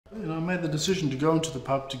You know, I made the decision to go into the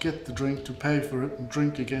pub to get the drink, to pay for it, and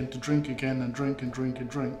drink again, to drink again, and drink and drink and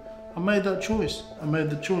drink. I made that choice. I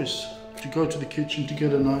made the choice to go to the kitchen to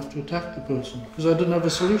get a knife to attack the person, because I didn't have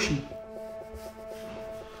a solution.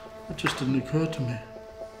 It just didn't occur to me.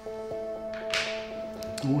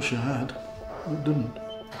 I wish I had. It didn't.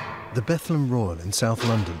 The Bethlem Royal in South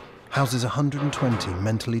London houses 120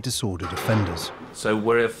 mentally disordered offenders. So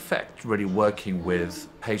we're in effect really working with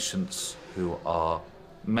patients who are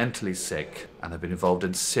mentally sick and have been involved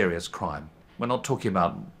in serious crime. We're not talking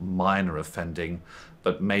about minor offending,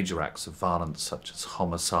 but major acts of violence such as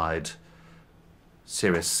homicide,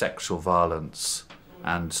 serious sexual violence,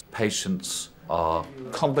 and patients are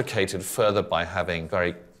complicated further by having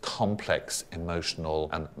very complex emotional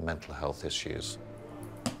and mental health issues.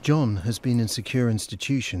 John has been in secure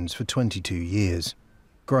institutions for 22 years.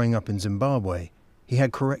 Growing up in Zimbabwe, he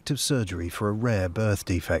had corrective surgery for a rare birth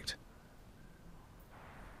defect.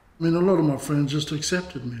 I mean, a lot of my friends just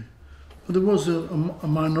accepted me, but there was a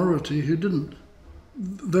minority who didn't.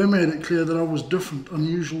 They made it clear that I was different,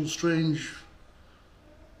 unusual, strange,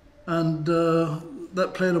 and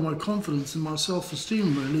that played on my confidence and my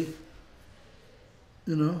self-esteem, really,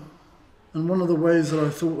 you know. And one of the ways that I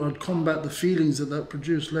thought I'd combat the feelings that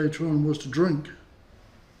produced later on was to drink.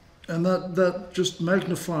 And that just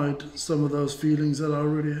magnified some of those feelings that I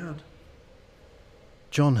already had.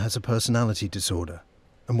 John has a personality disorder,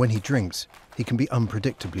 and when he drinks, he can be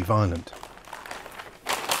unpredictably violent.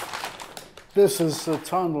 This is a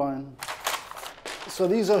timeline. So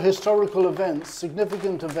these are historical events,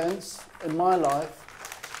 significant events in my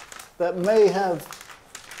life that may have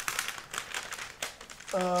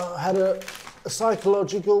had a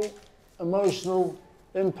psychological, emotional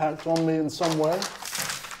impact on me in some way.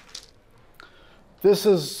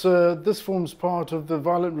 This forms part of the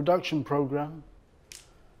violent reduction program.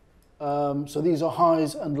 So these are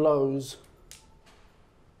highs and lows.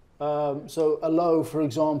 So a low, for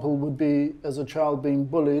example, would be as a child being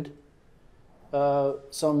bullied,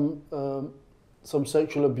 some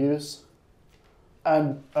sexual abuse,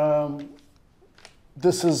 and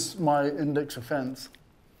this is my index offence.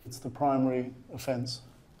 It's the primary offence.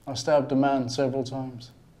 I stabbed a man several times.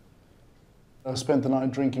 I spent the night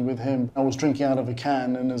drinking with him. I was drinking out of a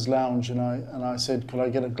can in his lounge, and I said, could I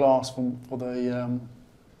get a glass for the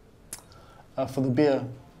beer?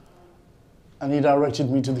 And he directed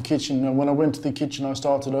me to the kitchen. And when I went to the kitchen, I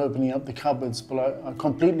started opening up the cupboards, but I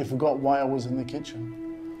completely forgot why I was in the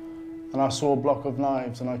kitchen. And I saw a block of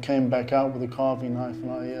knives, and I came back out with a carving knife,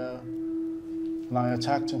 and I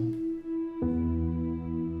attacked him.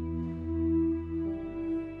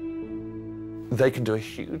 They can do a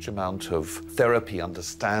huge amount of therapy,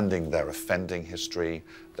 understanding their offending history,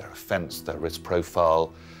 their offence, their risk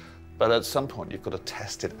profile, but at some point you've got to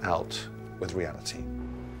test it out with reality.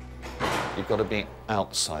 You've got to be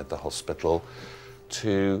outside the hospital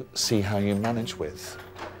to see how you manage with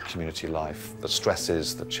community life, the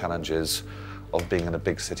stresses, the challenges of being in a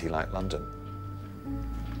big city like London.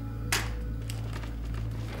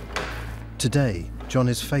 Today, John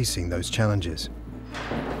is facing those challenges.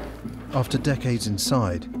 After decades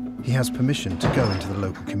inside, he has permission to go into the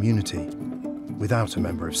local community without a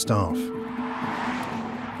member of staff.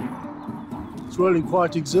 It's really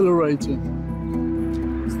quite exhilarating.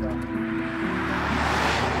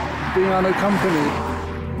 Being unaccompanied,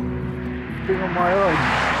 being on my own,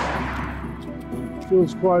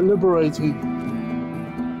 feels quite liberating.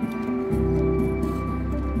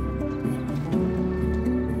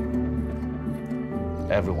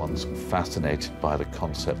 Everyone's fascinated by the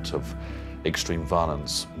concept of extreme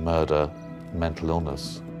violence, murder, mental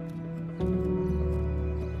illness.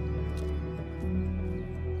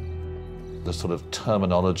 The sort of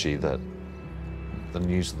terminology that the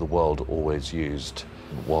News of the World always used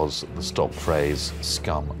was the stock phrase,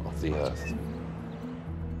 scum of the earth.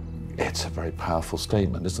 It's a very powerful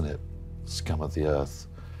statement, isn't it? Scum of the earth.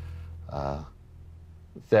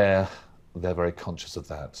 They're very conscious of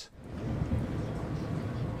that.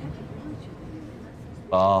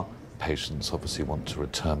 Our patients obviously want to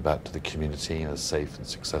return back to the community in a safe and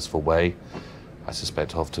successful way. I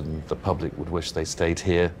suspect often the public would wish they stayed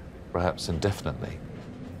here, perhaps indefinitely.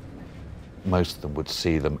 Most of them would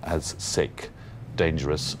see them as sick,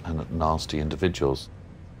 dangerous and nasty individuals.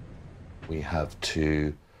 We have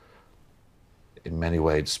to, in many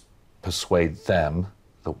ways, persuade them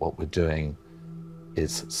that what we're doing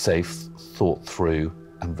is safe, thought through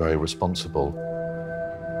and very responsible.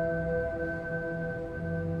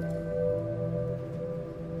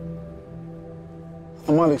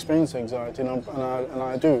 I might experience anxiety, and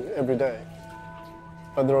I do every day,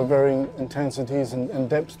 but there are varying intensities and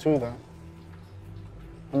depths to that.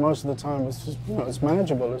 And most of the time it's just, you know, it's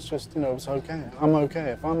manageable. It's just, you know, it's okay. I'm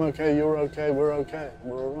okay. If I'm okay, you're okay, we're all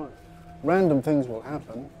right. Random things will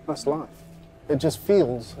happen. That's life. It just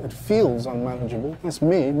feels unmanageable. That's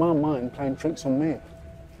me, my mind playing tricks on me.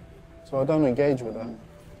 So I don't engage with that.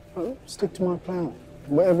 I stick to my plan.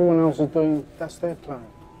 What everyone else is doing, that's their plan.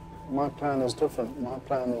 My plan is different. My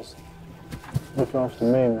plan is look after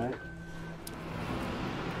me, mate.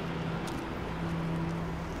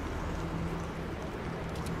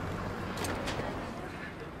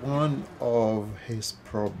 One of his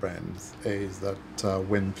problems is that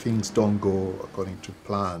when things don't go according to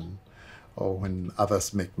plan, or when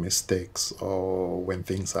others make mistakes, or when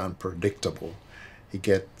things are unpredictable, he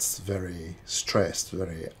gets very stressed,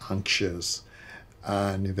 very anxious.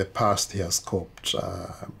 And in the past, he has coped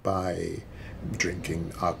by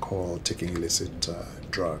drinking alcohol, taking illicit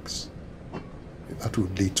drugs. That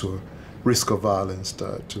would lead to a risk of violence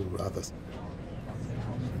to others.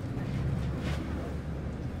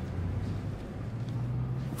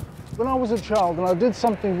 When I was a child and I did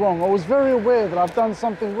something wrong, I was very aware that I've done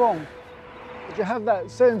something wrong. But you have that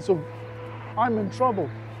sense of, I'm in trouble.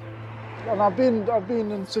 And I've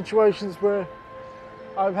been in situations where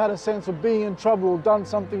I've had a sense of being in trouble or done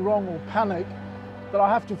something wrong or panic, that I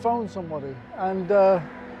have to phone somebody. And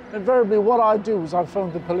invariably what I do is I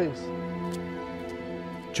phone the police.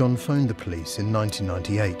 John phoned the police in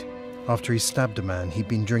 1998 after he stabbed a man he'd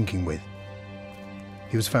been drinking with.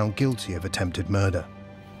 He was found guilty of attempted murder.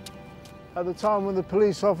 At the time when the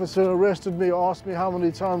police officer arrested me, asked me how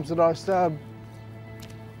many times did I stab,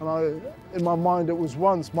 and in my mind it was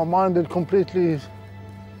once. My mind had completely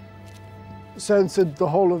censored the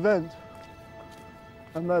whole event,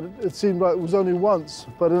 and that it seemed like it was only once,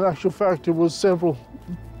 but in actual fact it was several.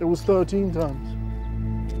 It was 13 times.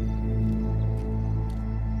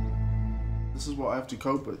 This is what I have to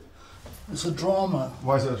cope with. It's a drama.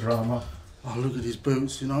 Why is it a drama? Oh, look at his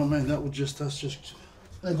boots, you know what I mean? That's just...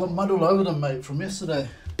 They've got mud all over them, mate, from yesterday.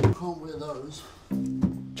 You can't wear those.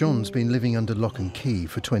 John's been living under lock and key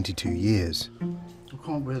for 22 years. I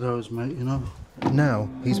can't wear those, mate, you know. Now,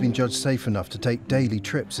 he's been judged safe enough to take daily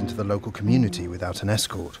trips into the local community without an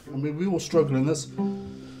escort. I mean, we all struggle in this.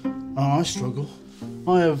 Oh, I struggle.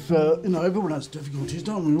 I have, you know, everyone has difficulties,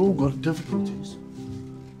 don't we? We've all got difficulties.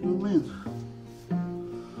 You know what I mean?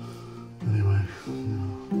 Anyway,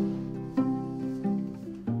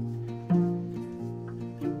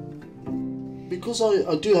 because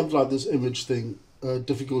I do have like this image thing,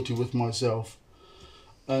 difficulty with myself,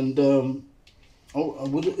 and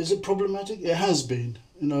is it problematic? It has been,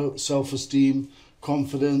 you know, self-esteem,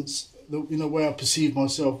 confidence, you know, where I perceive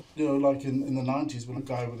myself, you know, like in the 90s when a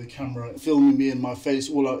guy with a camera filming me in my face,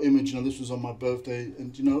 all our image, you know, this was on my birthday,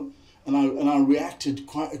 and you know, and I reacted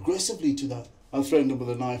quite aggressively to that. I threatened him with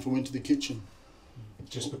a knife and went to the kitchen.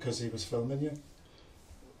 Just because he was filming you?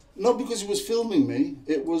 Not because he was filming me,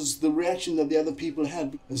 it was the reaction that the other people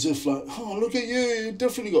had, as if like, oh, look at you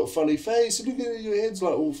definitely got a funny face, look at your head's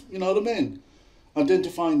like all, you know what I mean?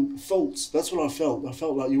 Identifying faults, that's what I felt. I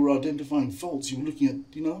felt like you were identifying faults, you were looking at,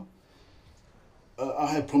 you know? I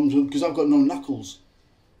had problems with, because I've got no knuckles,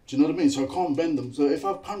 do you know what I mean? So I can't bend them, so if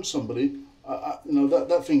I punch somebody, you know,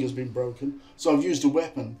 that finger's been broken, so I've used a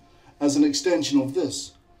weapon as an extension of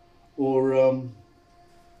this, or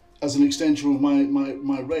as an extension of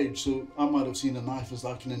my rage. So I might have seen a knife as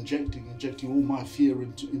like an injecting all my fear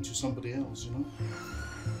into somebody else, you know?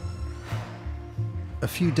 A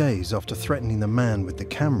few days after threatening the man with the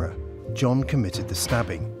camera, John committed the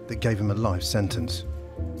stabbing that gave him a life sentence.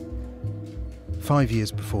 5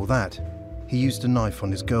 years before that, he used a knife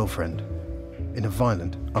on his girlfriend in a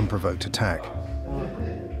violent, unprovoked attack.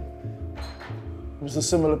 It was a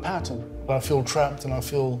similar pattern. I feel trapped, and I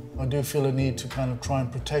do feel a need to kind of try and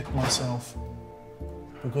protect myself,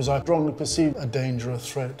 because I strongly perceive a danger, a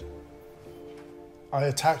threat. I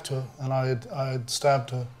attacked her, and I had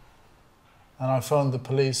stabbed her, and I phoned the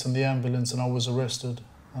police and the ambulance, and I was arrested,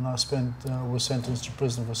 and I was sentenced to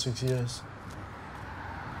prison for 6 years.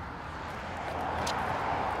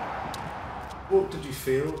 What did you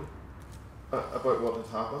feel about what had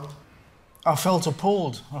happened? I felt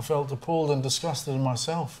appalled. I felt appalled and disgusted in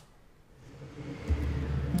myself.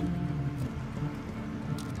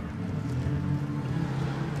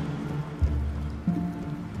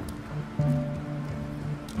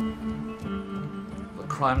 The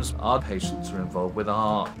crimes our patients are involved with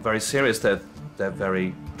are very serious. They're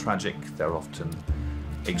very tragic. They're often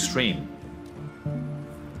extreme.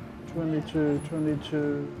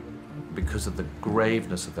 22. Because of the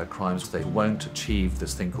graveness of their crimes, they won't achieve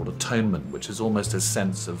this thing called atonement, which is almost a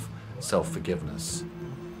sense of self-forgiveness.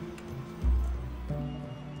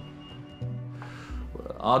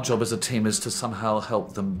 Our job as a team is to somehow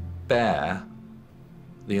help them bear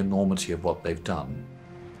the enormity of what they've done.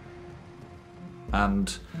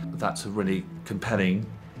 And that's a really compelling,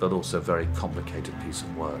 but also very complicated piece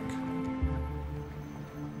of work.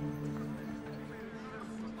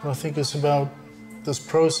 I think it's about this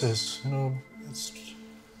process, you know, it's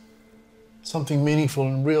something meaningful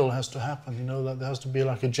and real has to happen, you know, that there has to be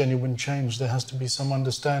like a genuine change. There has to be some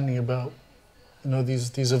understanding about, you know,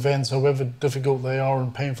 these events, however difficult they are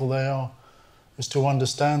and painful they are, is to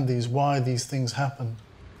understand why these things happen.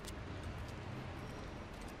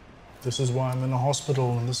 This is why I'm in a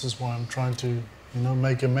hospital, and this is why I'm trying to, you know,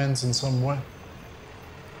 make amends in some way.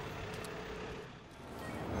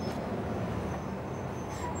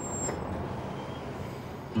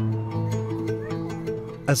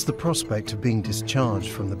 As the prospect of being discharged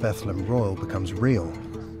from the Bethlehem Royal becomes real,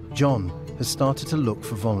 John has started to look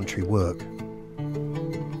for voluntary work.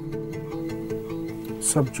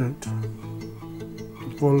 Subject: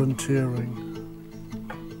 volunteering.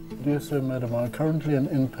 Dear Sir, Madam, I'm currently an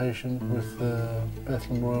inpatient with the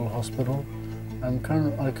Bethlehem Royal Hospital. I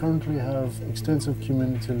currently have extensive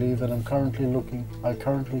community leave, and I'm currently looking.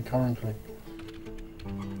 Currently.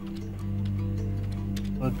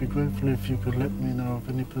 I'd be grateful if you could let me know of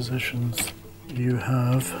any positions you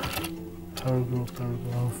have.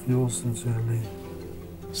 Paragraph, yours sincerely,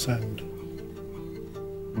 send.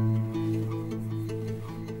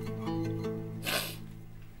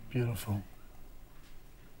 Beautiful.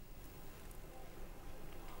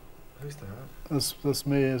 Who's that? That's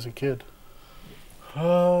me as a kid.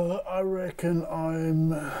 I reckon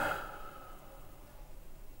I'm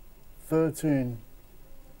 13.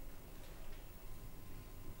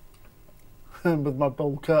 With my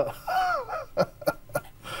bowl cut.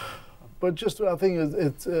 But just I think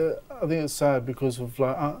it's sad because of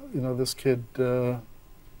like you know, this kid.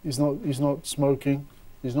 He's not smoking.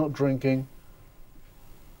 He's not drinking.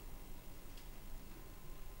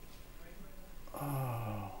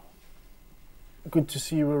 Oh, good to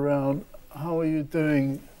see you around. How are you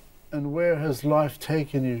doing? And where has life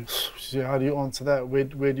taken you? See, how do you answer that? Where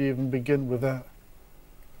do you even begin with that?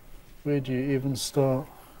 Where do you even start?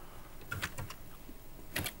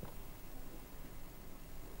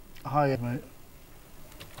 Hi, mate.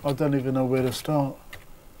 I don't even know where to start.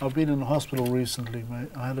 I've been in the hospital recently, mate.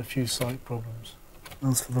 I had a few psych problems.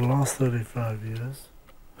 That's for the last 35 years.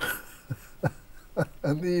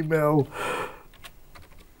 An email,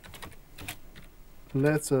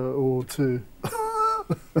 letter or two.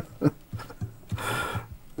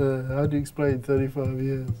 How do you explain 35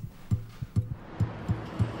 years?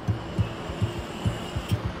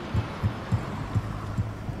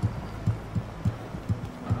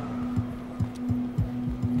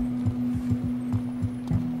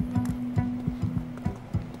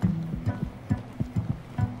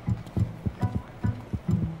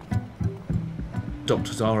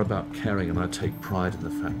 Doctors are about caring, and I take pride in the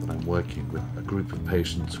fact that I'm working with a group of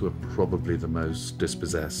patients who are probably the most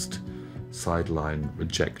dispossessed, sidelined,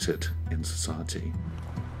 rejected in society.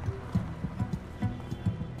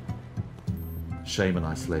 Shame and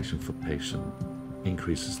isolation for patient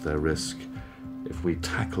increases their risk. If we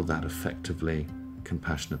tackle that effectively,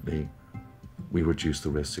 compassionately, we reduce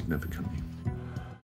the risk significantly.